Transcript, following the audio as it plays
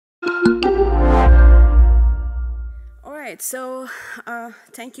right, so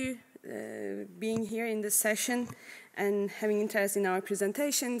thank you being here in this session and having interest in our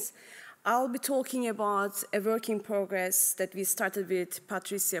presentations. I'll be talking about a work in progress that we started with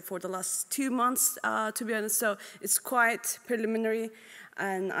Patricia for the last 2 months, to be honest, so it's quite preliminary,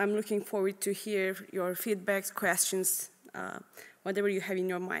 and I'm looking forward to hear your feedbacks, questions, whatever you have in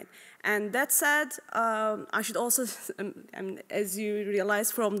your mind. And that said, I should also, as you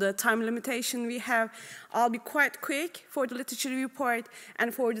realize from the time limitation we have, I'll be quite quick for the literature review part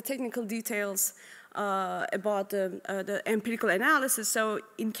and for the technical details about the empirical analysis. So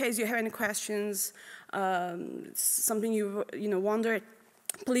in case you have any questions, something you wonder,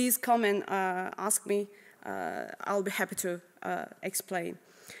 please come and ask me. I'll be happy to explain.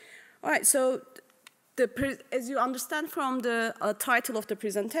 All right, so as you understand from the title of the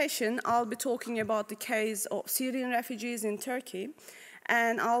presentation, I'll be talking about the case of Syrian refugees in Turkey,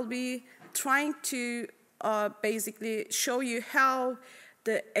 and I'll be trying to basically show you how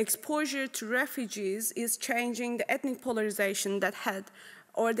the exposure to refugees is changing the ethnic polarization that had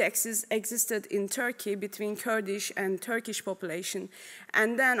already existed in Turkey between Kurdish and Turkish population.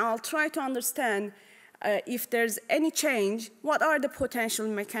 And then I'll try to understand if there's any change, what are the potential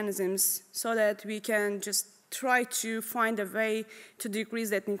mechanisms so that we can just try to find a way to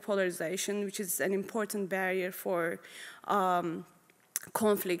decrease ethnic polarization, which is an important barrier for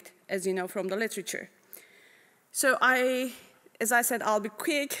conflict, as you know from the literature. So as I said, I'll be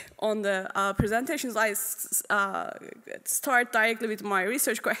quick on the presentations. I start directly with my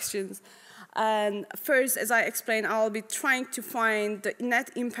research questions. And first, as I explained, I'll be trying to find the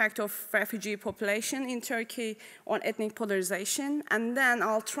net impact of refugee population in Turkey on ethnic polarization, and then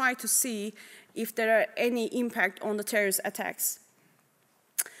I'll try to see if there are any impact on the terrorist attacks.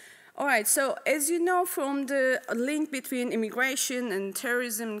 All right, so as you know from the link between immigration and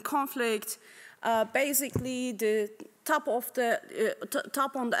terrorism and conflict, basically the top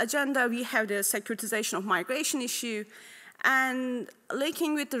on the agenda, we have the securitization of migration issue. And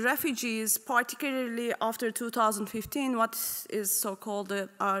linking with the refugees, particularly after 2015, what is so-called the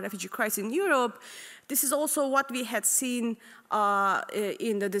refugee crisis in Europe, this is also what we had seen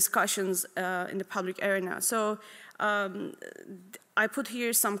in the discussions in the public arena. So I put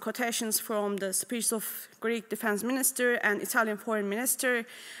here some quotations from the speech of Greek defense minister and Italian foreign minister.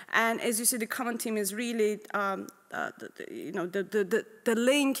 And as you see, the common theme is really the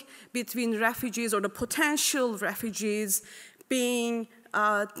link between refugees or the potential refugees being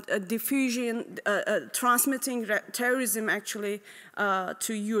transmitting terrorism actually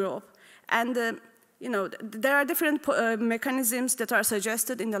to Europe. And there are different mechanisms that are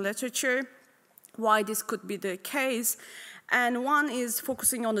suggested in the literature why this could be the case. And one is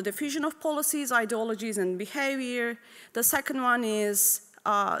focusing on the diffusion of policies, ideologies, and behavior. The second one is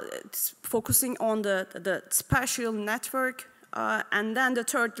focusing on the spatial network. And then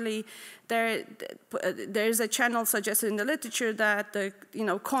thirdly, there is a channel suggested in the literature that the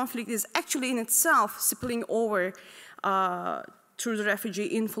conflict is actually in itself spilling over through the refugee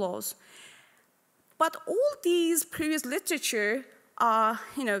inflows. But all these previous literature,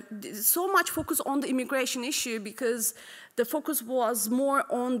 so much focus on the immigration issue because the focus was more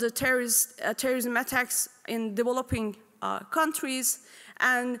on the terrorism attacks in developing countries,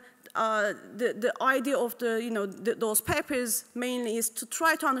 and the idea of those papers mainly is to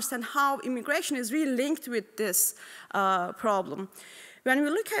try to understand how immigration is really linked with this problem. When we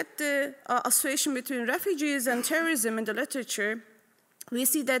look at the association between refugees and terrorism in the literature, we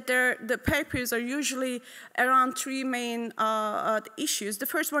see that the papers are usually around 3 main issues. The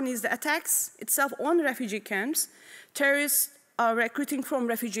first one is the attacks itself on refugee camps, terrorists recruiting from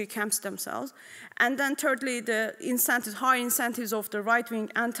refugee camps themselves, and then thirdly, the incentives, high incentives of the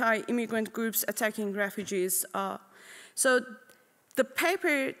right-wing anti-immigrant groups attacking refugees. So the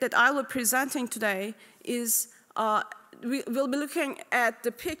paper that I will be presenting today is we'll be looking at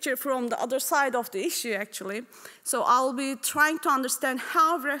the picture from the other side of the issue, actually. So I'll be trying to understand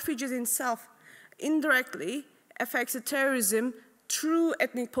how refugees itself indirectly affects the terrorism through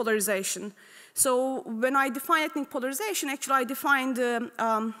ethnic polarization. So when I define ethnic polarization, actually I define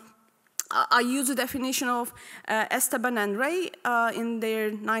I use the definition of Esteban and Ray in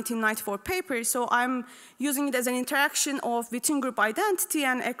their 1994 paper. So I'm using it as an interaction of within group identity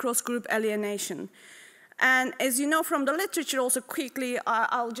and across group alienation. And as you know from the literature also quickly,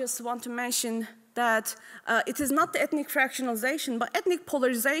 I'll just want to mention that it is not the ethnic fractionalization, but ethnic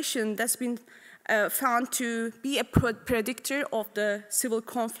polarization that's been found to be a predictor of the civil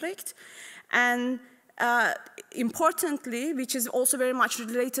conflict. And importantly, which is also very much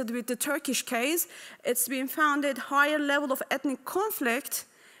related with the Turkish case, it's been found that higher level of ethnic conflict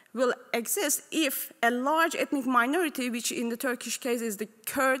will exist if a large ethnic minority, which in the Turkish case is the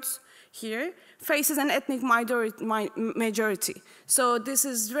Kurds here, faces an ethnic majority. So this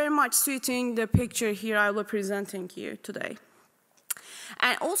is very much suiting the picture here I will be presenting here today.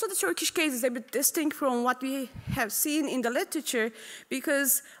 And also the Turkish case is a bit distinct from what we have seen in the literature,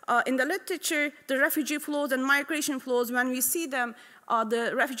 because in the literature, the refugee flows and migration flows, when we see them,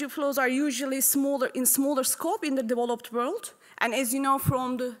 the refugee flows are usually smaller scope in the developed world. And as you know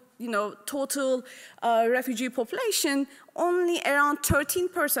from the total refugee population, only around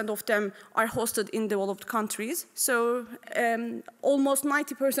 13% of them are hosted in developed countries. So almost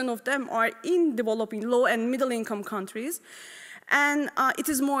 90% of them are in developing low and middle income countries. And it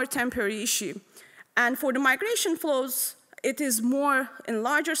is more temporary issue. And for the migration flows, it is more in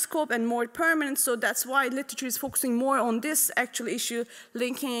larger scope and more permanent, so that's why literature is focusing more on this actual issue,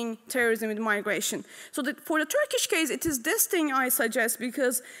 linking terrorism with migration. So for the Turkish case, it is this thing I suggest,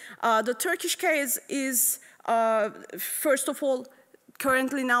 because the Turkish case is, first of all,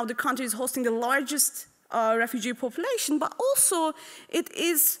 currently now the country is hosting the largest refugee population, but also it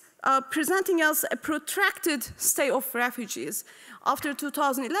is presenting us a protracted stay of refugees. After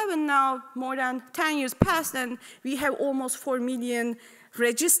 2011, now more than 10 years passed, and we have almost 4 million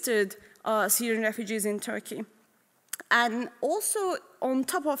registered Syrian refugees in Turkey. And also, on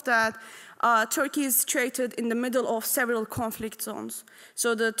top of that, Turkey is situated in the middle of several conflict zones.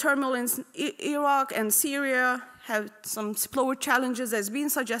 So the turmoil in Iraq and Syria have some spillover challenges as been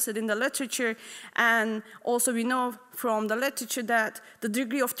suggested in the literature, and also we know from the literature that the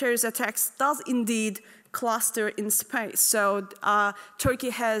degree of terrorist attacks does indeed cluster in space. So Turkey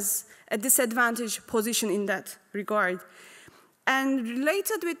has a disadvantaged position in that regard. And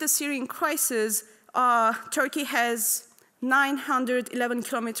related with the Syrian crisis, Turkey has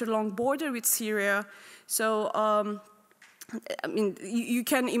 911-kilometer long border with Syria. So I mean, you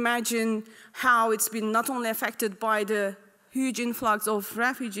can imagine how it's been not only affected by the huge influx of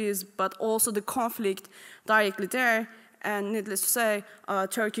refugees, but also the conflict directly there. And needless to say,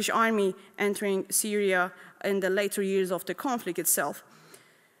 Turkish army entering Syria in the later years of the conflict itself.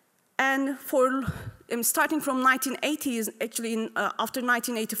 And starting from 1980s, actually after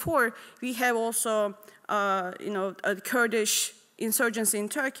 1984, we have also a Kurdish insurgency in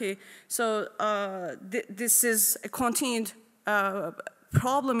Turkey. So this is a continued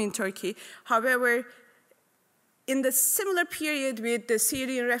problem in Turkey. However, in the similar period with the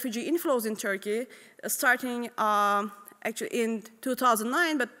Syrian refugee inflows in Turkey, starting actually in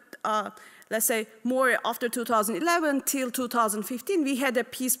 2009, but let's say more after 2011 till 2015, we had a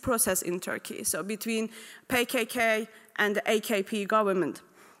peace process in Turkey, so between PKK and the AKP government.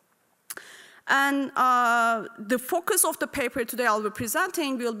 And the focus of the paper today I'll be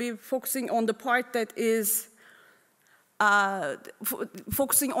presenting will be focusing on the part that is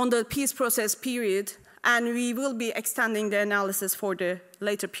focusing on the peace process period, and we will be extending the analysis for the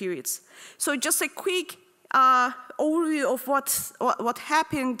later periods. So just a quick overview of what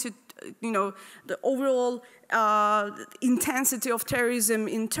happened to the overall intensity of terrorism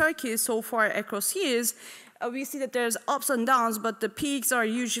in Turkey so far across years. We see that there's ups and downs, but the peaks are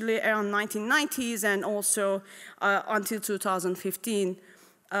usually around 1990s and also until 2015,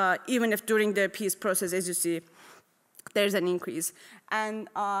 even if during the peace process, as you see, there's an increase. And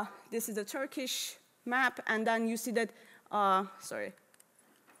this is the Turkish map, and then you see that, sorry.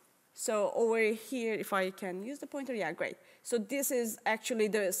 So over here, if I can use the pointer, yeah, great. So this is actually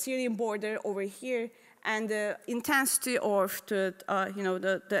the Syrian border over here, and the intensity of the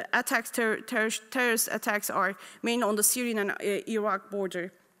attacks, terrorist attacks are mainly on the Syrian and Iraq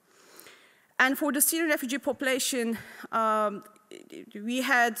border. And for the Syrian refugee population, we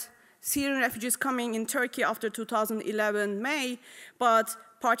had Syrian refugees coming in Turkey after 2011 May, but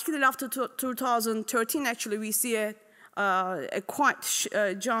particularly after 2013, actually, we see a quite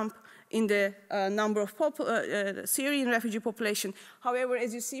jump in the number of Syrian refugee population. However,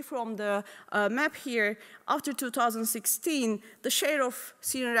 as you see from the map here, after 2016, the share of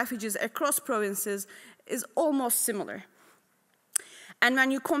Syrian refugees across provinces is almost similar. And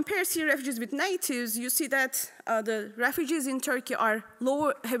when you compare Syrian refugees with natives, you see that the refugees in Turkey are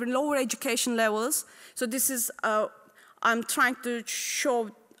having lower education levels. So this is, I'm trying to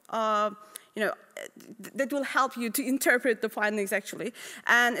show, that will help you to interpret the findings, actually.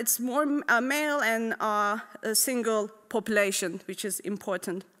 And it's more male and a single population, which is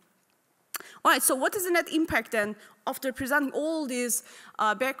important. All right, so what is the net impact then, after presenting all this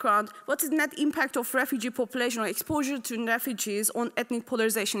background, what is the net impact of refugee population or exposure to refugees on ethnic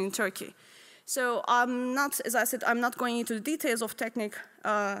polarization in Turkey? So I'm not, as I said, I'm not going into the details of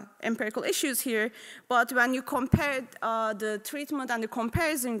empirical issues here, but when you compare the treatment and the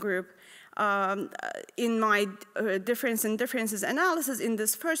comparison group in my differences analysis in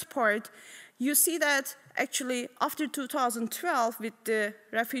this first part, you see that actually after 2012, with the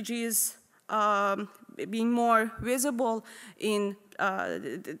refugees being more visible in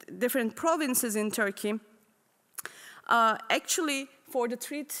different provinces in Turkey, actually for the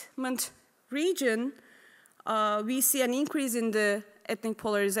treatment region, we see an increase in the ethnic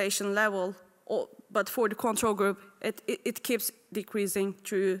polarization level, but for the control group, it keeps decreasing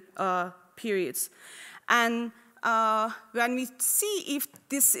through periods. And when we see if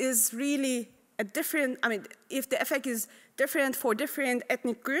this is really a different, I mean, if the effect is different for different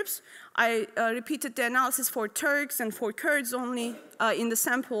ethnic groups, I repeated the analysis for Turks and for Kurds only in the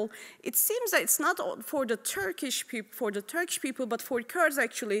sample. It seems that it's not for the Turkish people, but for Kurds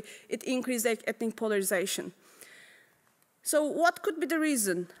actually, it increased ethnic polarization. So what could be the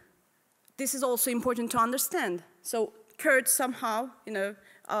reason? This is also important to understand. So Kurds somehow,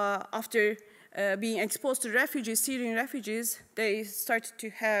 after being exposed to refugees, Syrian refugees, they started to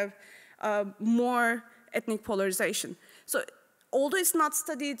have more ethnic polarization. So although it's not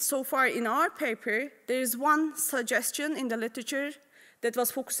studied so far in our paper, there is one suggestion in the literature that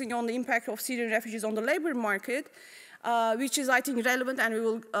was focusing on the impact of Syrian refugees on the labor market, which is, I think, relevant, and we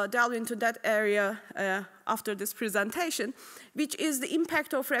will delve into that area after this presentation, which is the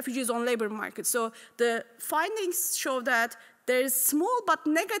impact of refugees on labor market. So the findings show that there is small but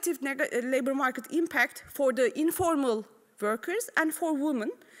negative labor market impact for the informal workers and for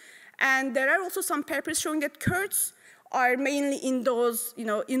women. And there are also some papers showing that Kurds are mainly in those,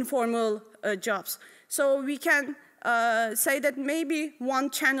 informal jobs. So we can say that maybe one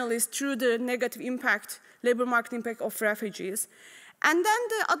channel is through the negative impact, labor market impact of refugees. And then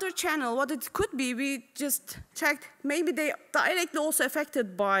the other channel, what it could be, we just checked, maybe they directly also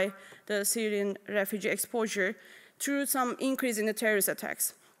affected by the Syrian refugee exposure through some increase in the terrorist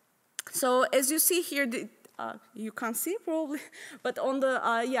attacks. So as you see here, you can't see probably, but on the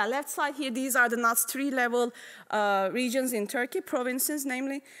left side here, these are the NUTS 3 level regions in Turkey, provinces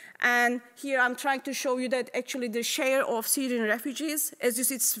namely. And here I'm trying to show you that actually the share of Syrian refugees, as you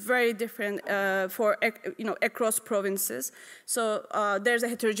see, it's very different across provinces. So there's a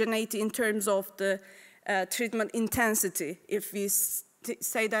heterogeneity in terms of the treatment intensity, if we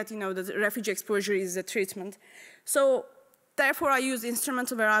say that the refugee exposure is a treatment. So therefore, I use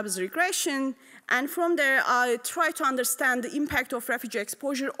instrumental variables regression, and from there, I try to understand the impact of refugee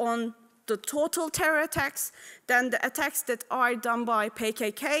exposure on the total terror attacks, then the attacks that are done by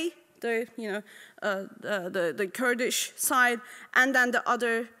PKK, the Kurdish side, and then the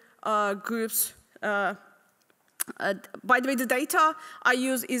other groups. By the way, the data I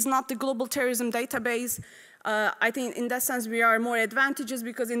use is not the global terrorism database. I think in that sense we are more advantageous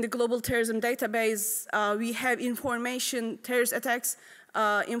because in the global terrorism database we have information, terrorist attacks,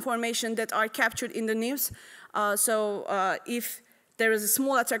 information that are captured in the news. So if there is a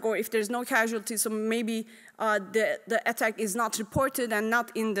small attack or if there's no casualties, so maybe the attack is not reported and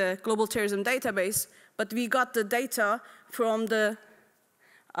not in the global terrorism database, but we got the data from the...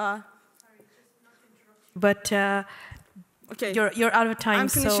 Sorry, just not interrupt. But okay. You're out of time,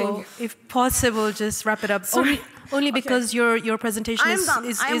 so if possible, just wrap it up. Only because your presentation is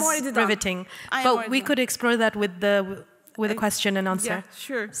riveting. But we could explore that with the question and answer. Yeah,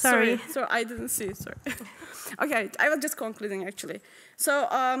 sure. Sorry, I didn't see. Sorry. Okay, I was just concluding actually.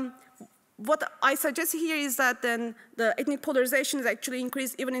 So what I suggest here is that then the ethnic polarization is actually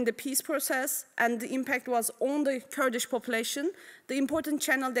increased even in the peace process, and the impact was on the Kurdish population. The important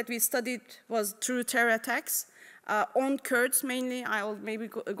channel that we studied was through terror attacks. On Kurds mainly, I'll maybe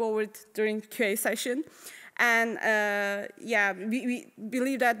go over it during QA session. And we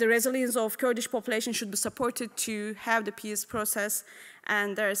believe that the resilience of Kurdish population should be supported to have the peace process,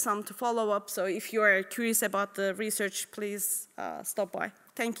 and there is some to follow up. So if you are curious about the research, please stop by.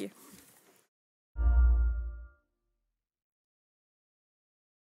 Thank you.